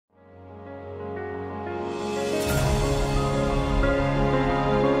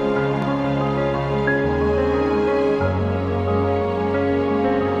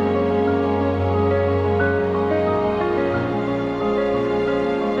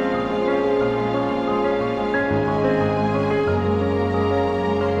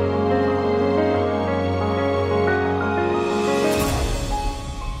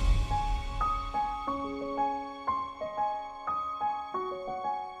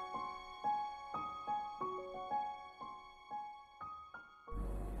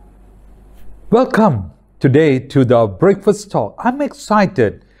Welcome today to the breakfast talk. I'm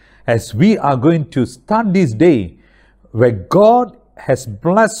excited as we are going to start this day where God has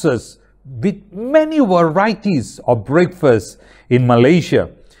blessed us with many varieties of breakfast in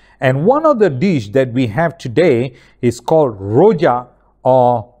Malaysia. And one of the dish that we have today is called Rojak,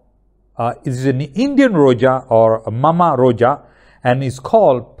 or it's an Indian Rojak or a Mamak Rojak, and it's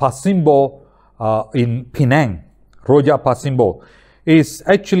called Pasimbo in Penang. Rojak Pasimbo is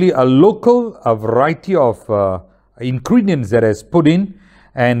actually a local variety of ingredients that is put in,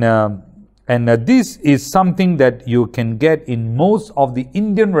 and this is something that you can get in most of the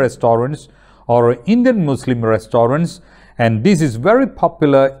Indian restaurants or Indian Muslim restaurants, and this is very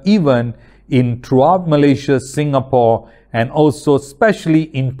popular even in throughout Malaysia, Singapore, and also especially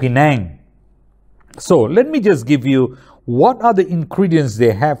in Penang. So let me just give you what are the ingredients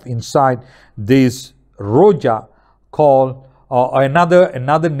they have inside this rojak called, or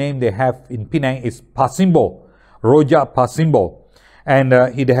another name they have in Penang is Pasimbo, Rojak Pasimbo. And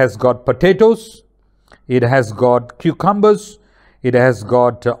it has got potatoes, it has got cucumbers, it has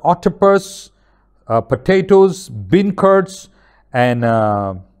got octopus, potatoes, bean curds, and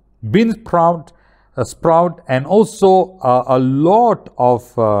bean sprout, and also a lot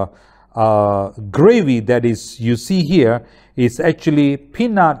of gravy that is you see here is actually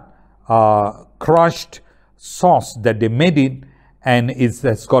peanut crushed sauce that they made it, and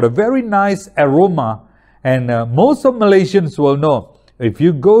it's got a very nice aroma. And most of Malaysians will know, if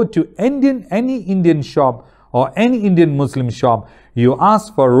you go to any Indian shop or any Indian Muslim shop, you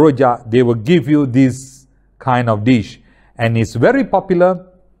ask for rojak, they will give you this kind of dish, and it's very popular.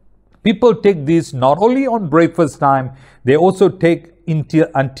 People take this not only on breakfast time, they also take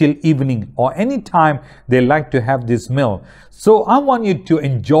until evening or any time they like to have this meal. So I want you to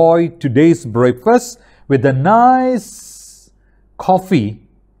enjoy today's breakfast with a nice coffee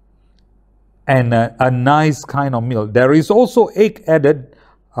and a nice kind of meal. There is also egg added,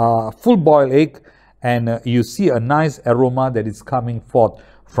 full boiled egg, and you see a nice aroma that is coming forth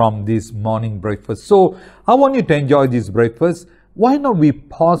from this morning breakfast. So I want you to enjoy this breakfast. Why not we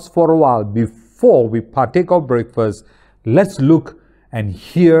pause for a while before we partake of breakfast? Let's look and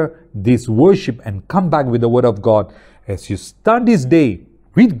hear this worship and come back with the word of God. As you start this day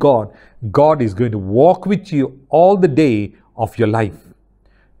with God, God is going to walk with you all the day of your life.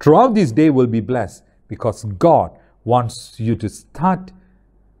 Throughout this day will be blessed because God wants you to start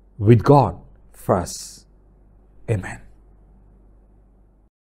with God first. Amen.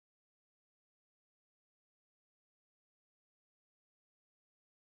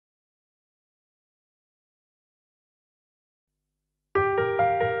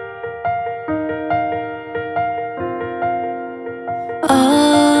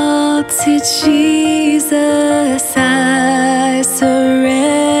 All to Jesus I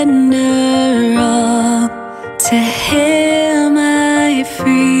surrender, all to Him I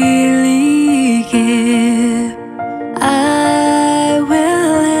freely give. I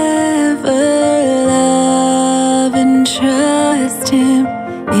will ever love and trust Him,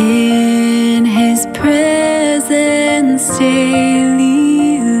 in His presence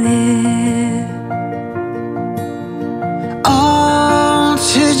daily live. All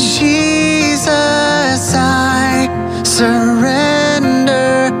to Jesus I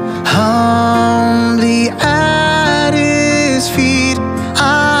surrender, humbly at His feet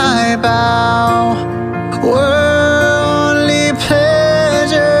I bow. Worldly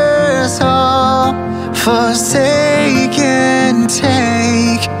pleasures all forsaken,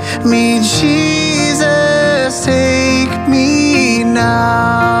 take me, Jesus, take me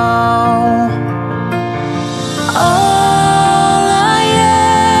now. All I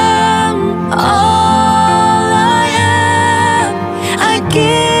am, I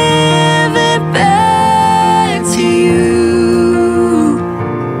give it back to you.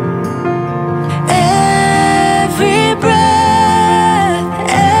 Every breath,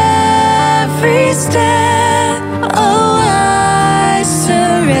 every step, oh, I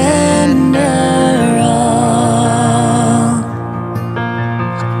surrender all.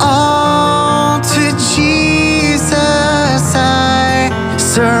 All to Jesus I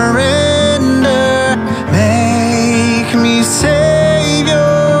surrender, make me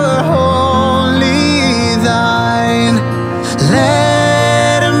Savior, wholly thine.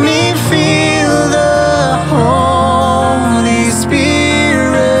 Let me feel the Holy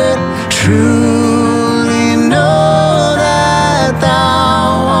Spirit, truly know that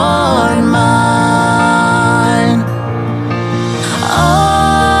thou art mine.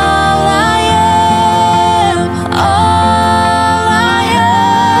 All I am,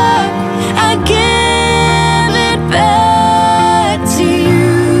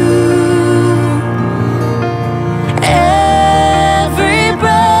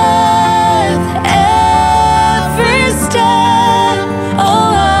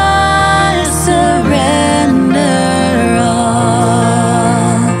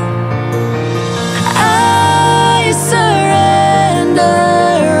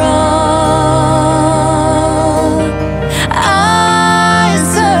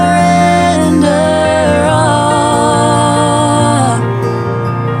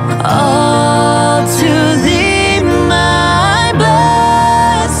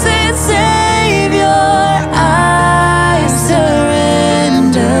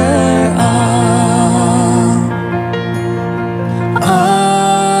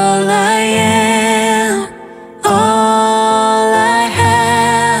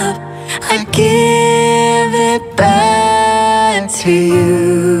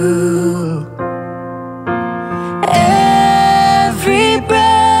 you. Every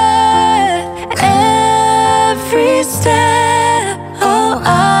breath, every step, oh,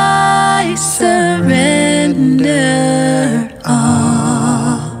 I surrender all.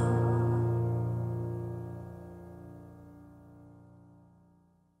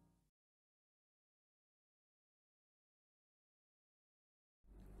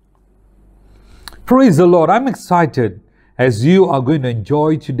 Praise the Lord. I'm excited as you are going to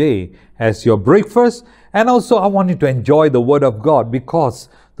enjoy today as your breakfast. And also I want you to enjoy the Word of God, because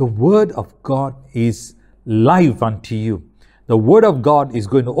the Word of God is life unto you. The Word of God is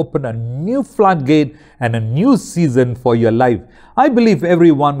going to open a new floodgate and a new season for your life. I believe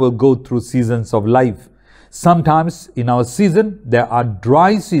everyone will go through seasons of life. Sometimes in our season, there are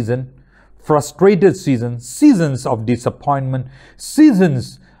dry seasons, frustrated seasons, seasons of disappointment,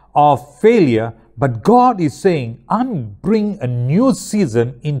 seasons of failure. But God is saying, I'm bringing a new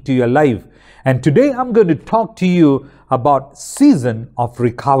season into your life. And today I'm going to talk to you about season of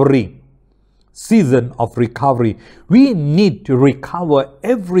recovery. Season of recovery. We need to recover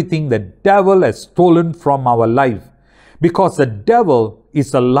everything the devil has stolen from our life. Because the devil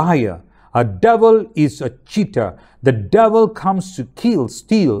is a liar. A devil is a cheater. The devil comes to kill,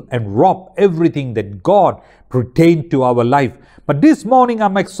 steal, and rob everything that God pertained to our life. But this morning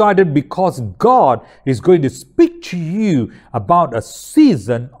I'm excited because God is going to speak to you about a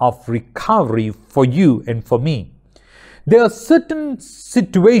season of recovery for you and for me. There are certain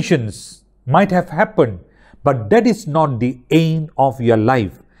situations might have happened, but that is not the end of your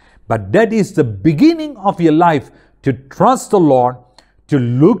life. But that is the beginning of your life to trust the Lord, to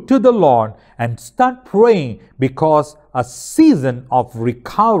look to the Lord and start praying, because a season of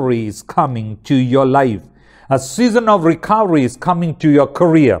recovery is coming to your life. A season of recovery is coming to your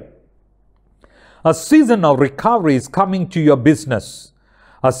career. A season of recovery is coming to your business.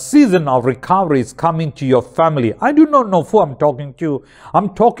 A season of recovery is coming to your family. I do not know who I'm talking to.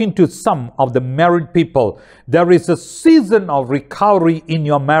 I'm talking to some of the married people. There is a season of recovery in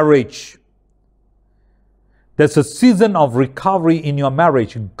your marriage. There's a season of recovery in your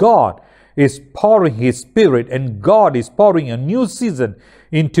marriage. God is pouring His Spirit, and God is pouring a new season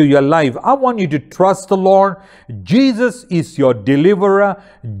into your life. I want you to trust the Lord. Jesus is your deliverer.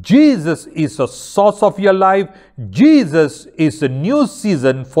 Jesus is the source of your life. Jesus is a new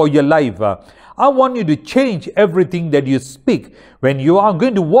season for your life. I want you to change everything that you speak. When you are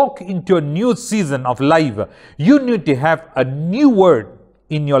going to walk into a new season of life, you need to have a new word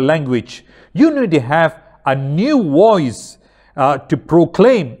in your language. You need to have a new voice to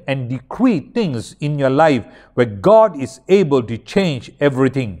proclaim and decree things in your life where God is able to change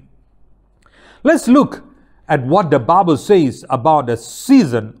everything. Let's look at what the Bible says about a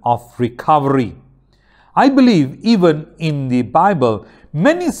season of recovery. I believe even in the Bible,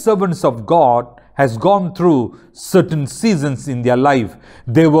 many servants of God has gone through certain seasons in their life.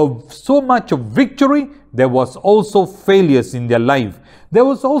 There were so much of victory, there was also failures in their life. There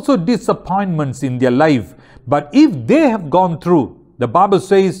was also disappointments in their life. But if they have gone through, the Bible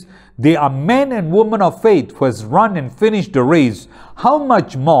says they are men and women of faith who has run and finished the race. How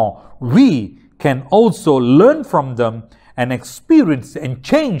much more we can also learn from them and experience and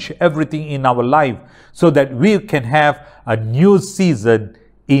change everything in our life so that we can have a new season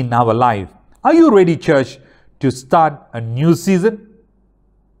in our life. Are you ready, church, to start a new season?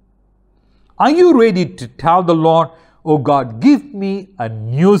 Are you ready to tell the Lord, oh God, give me a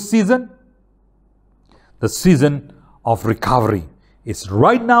new season? The season of recovery is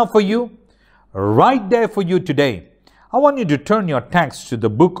right now for you, right there for you today. I want you to turn your text to the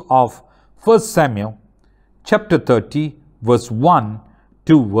book of 1 Samuel, chapter 30, verse 1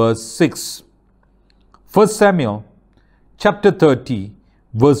 to verse 6. 1 Samuel, chapter 30,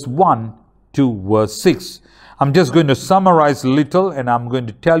 verse 1 to verse 6. I'm just going to summarize a little, and I'm going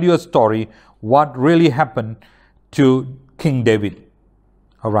to tell you a story, what really happened to King David.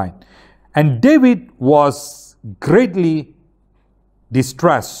 All right. And David was greatly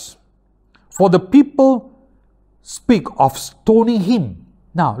distressed, for the people speak of stoning him.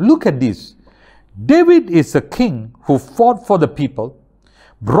 Now, look at this. David is a king who fought for the people,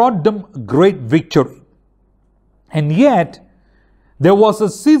 brought them great victory. And yet, there was a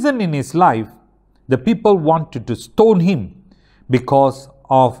season in his life, the people wanted to stone him because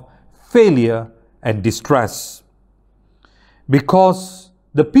of failure and distress. Because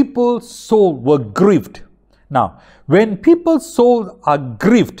the people's soul were grieved. Now, when people's soul are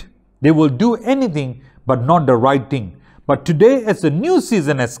grieved, they will do anything but not the right thing. But today, as a new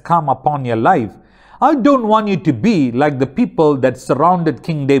season has come upon your life, I don't want you to be like the people that surrounded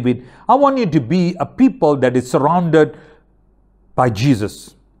King David. I want you to be a people that is surrounded by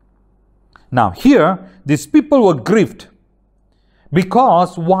Jesus. Now here, these people were grieved.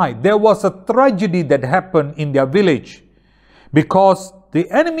 Because, why? There was a tragedy that happened in their village. Because the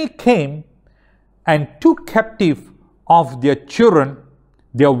enemy came and took captive of their children,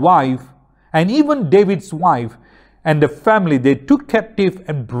 their wife, and even David's wife and the family. They took captive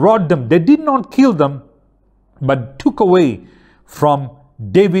and brought them. They did not kill them, but took away from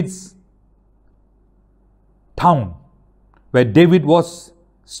David's town where David was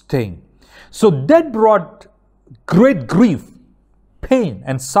staying. So that brought great grief, pain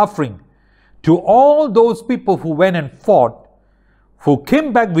and suffering to all those people who went and fought, who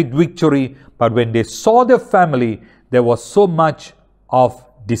came back with victory, but when they saw their family, there was so much of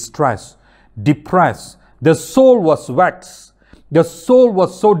distress, depressed. The soul was vexed. The soul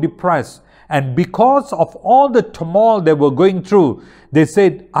was so depressed. And because of all the turmoil they were going through, they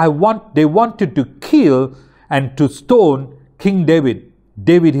said, they wanted to kill and to stone King David,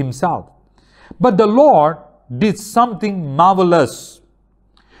 David himself. But the Lord did something marvelous.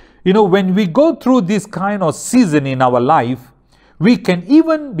 You know, when we go through this kind of season in our life, we can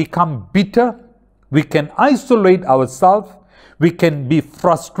even become bitter. We can isolate ourselves. We can be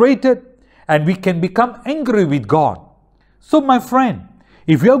frustrated and we can become angry with God. So my friend,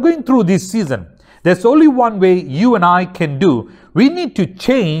 if you are going through this season, there's only one way you and I can do. We need to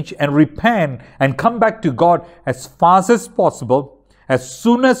change and repent and come back to God as fast as possible, as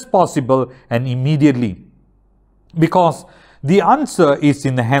soon as possible, and immediately. Because the answer is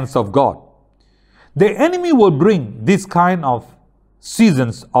in the hands of God. The enemy will bring this kind of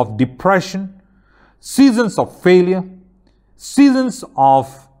seasons of depression, seasons of failure, seasons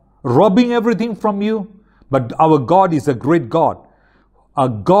of robbing everything from you. But our God is a great God, a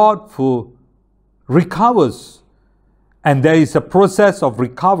God who recovers. And there is a process of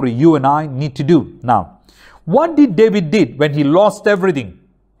recovery you and I need to do. Now, what did David did when he lost everything?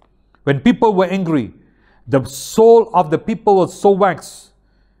 When people were angry, the soul of the people was so vexed,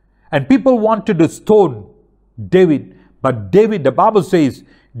 and people wanted to stone David. But David, the Bible says,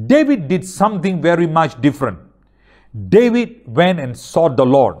 David did something very much different. David went and sought the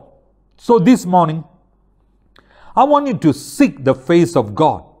Lord. So this morning, I want you to seek the face of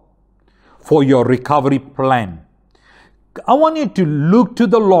God for your recovery plan. I want you to look to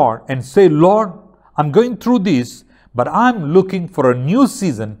the Lord and say, Lord, I'm going through this, but I'm looking for a new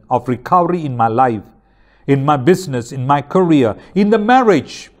season of recovery in my life, in my business, in my career, in the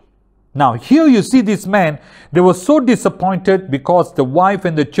marriage. Now, here you see this man, they were so disappointed because the wife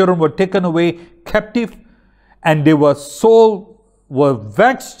and the children were taken away captive, and they were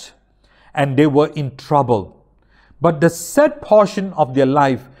vexed, and they were in trouble. But the sad portion of their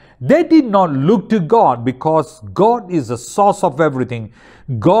life, they did not look to God, because God is the source of everything.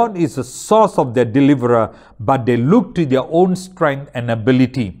 God is the source of their deliverer, but they looked to their own strength and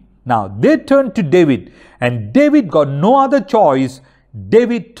ability. Now, they turned to David, and David got no other choice.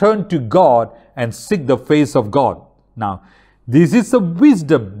 David turned to God and seek the face of God. Now, this is a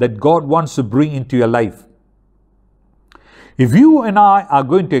wisdom that God wants to bring into your life. If you and I are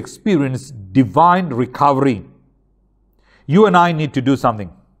going to experience divine recovery, you and I need to do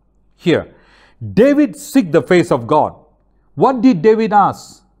something. Here, David seek the face of God. What did David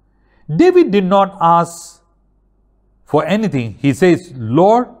ask? David did not ask for anything. He says,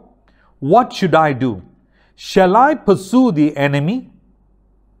 Lord, what should I do? Shall I pursue the enemy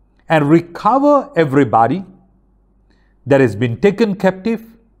and recover everybody that has been taken captive?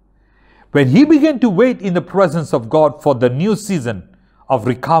 When he began to wait in the presence of God for the new season of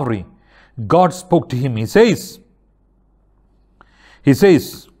recovery, God spoke to him. He says,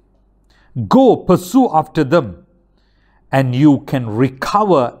 go pursue after them, and you can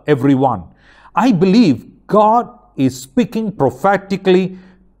recover everyone. I believe God is speaking prophetically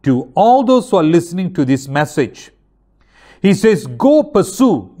to all those who are listening to this message. He says, go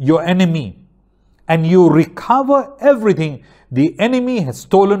pursue your enemy, and you recover everything the enemy has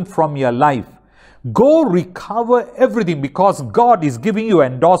stolen from your life. Go recover everything, because God is giving you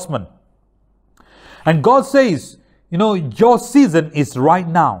endorsement. And God says, you know, your season is right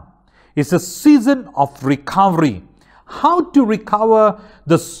now. It's a season of recovery. How to recover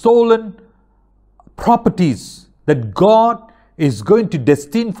the stolen properties that God is going to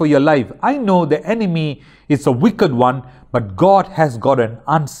destine for your life. I know the enemy is a wicked one, but God has got an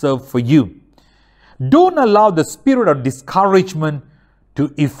answer for you. Don't allow the spirit of discouragement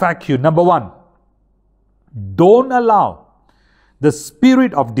to affect you. Number one, don't allow the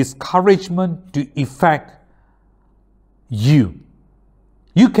spirit of discouragement to affect you.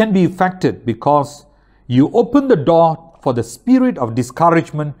 You can be affected because you open the door for the spirit of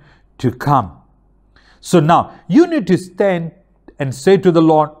discouragement to come. So now you need to stand and say to the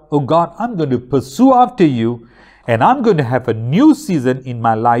Lord, oh God, I'm going to pursue after you, and I'm going to have a new season in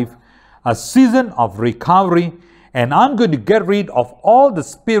my life, a season of recovery, and I'm going to get rid of all the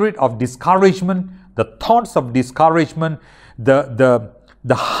spirit of discouragement, the thoughts of discouragement, the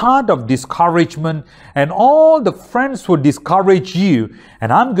heart of discouragement, and all the friends who discourage you.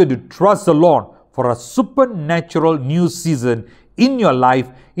 And I'm going to trust the Lord for a supernatural new season in your life,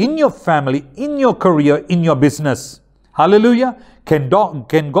 in your family, in your career, in your business. Hallelujah. Can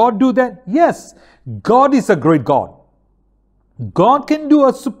God do that? Yes. God is a great God. God can do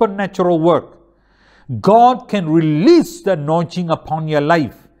a supernatural work. God can release the anointing upon your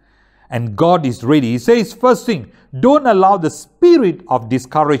life. And God is ready. He says, first thing, don't allow the spirit of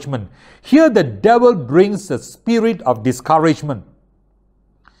discouragement. Here the devil brings the spirit of discouragement.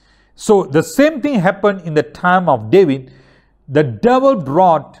 So the same thing happened in the time of David. The devil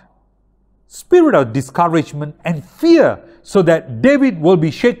brought spirit of discouragement and fear, so that David will be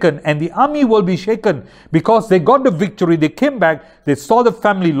shaken and the army will be shaken, because they got the victory. They came back, they saw the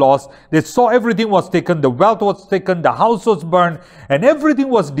family lost, they saw everything was taken, the wealth was taken, the house was burned, and everything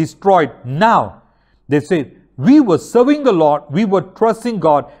was destroyed. Now they say, we were serving the Lord, we were trusting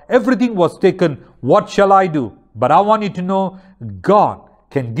God, everything was taken, what shall I do? But I want you to know, God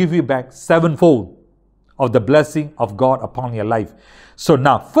can give you back sevenfold of the blessing of God upon your life. So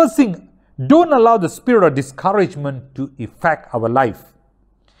now, first thing, don't allow the spirit of discouragement to affect our life,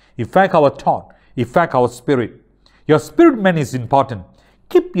 affect our thought, affect our spirit. Your spirit man is important.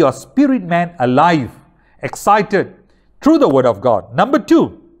 Keep your spirit man alive, excited through the word of God. Number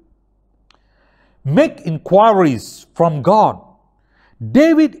two, make inquiries from God.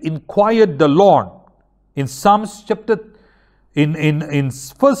 David inquired the Lord in Psalms in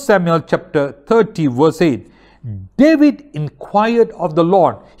 1 Samuel chapter 30 verse 8. David inquired of the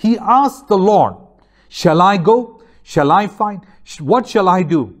Lord. He asked the Lord, shall I go? Shall I find? What shall I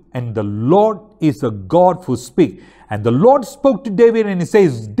do? And the Lord is a God who speaks. And the Lord spoke to David and he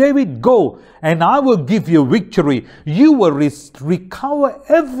says, David, go and I will give you victory. You will recover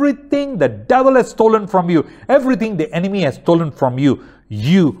everything the devil has stolen from you. Everything the enemy has stolen from you.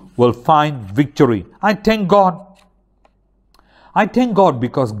 You will find victory. I thank God. I thank God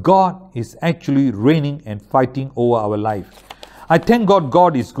because God is actually reigning and fighting over our life. I thank God,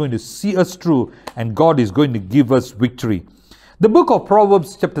 God is going to see us through and God is going to give us victory. The book of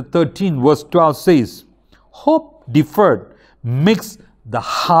Proverbs chapter 13 verse 12 says, hope deferred makes the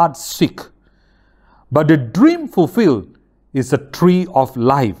heart sick, but the dream fulfilled is a tree of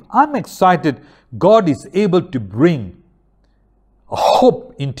life. I'm excited. God is able to bring a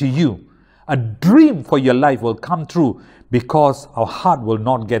hope into you. A dream for your life will come true because our heart will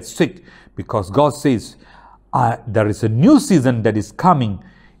not get sick. Because God says there is a new season that is coming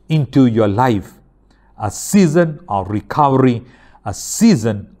into your life. A season of recovery, a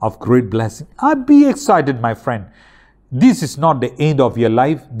season of great blessing. Be excited, my friend. This is not the end of your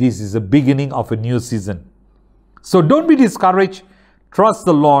life. This is the beginning of a new season. So don't be discouraged. Trust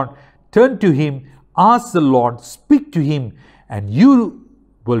the Lord. Turn to Him. Ask the Lord. Speak to Him. And you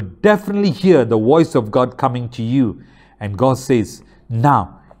will definitely hear the voice of God coming to you. And God says,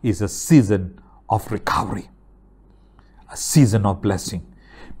 now is a season of recovery, a season of blessing.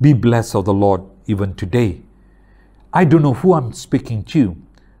 Be blessed of the Lord even today. I don't know who I'm speaking to,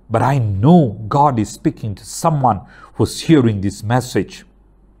 but I know God is speaking to someone who's hearing this message.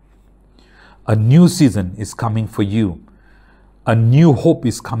 A new season is coming for you. A new hope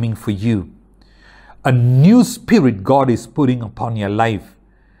is coming for you. A new spirit God is putting upon your life.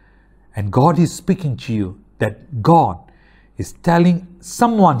 And God is speaking to you that God is telling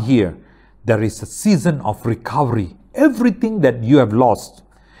someone here there is a season of recovery. Everything that you have lost,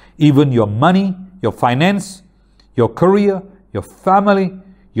 even your money, your finance, your career, your family,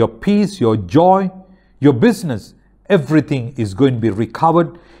 your peace, your joy, your business, everything is going to be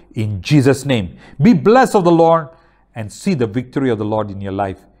recovered in Jesus' name. Be blessed of the Lord and see the victory of the Lord in your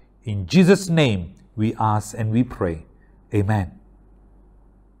life. In Jesus' name we ask and we pray. Amen.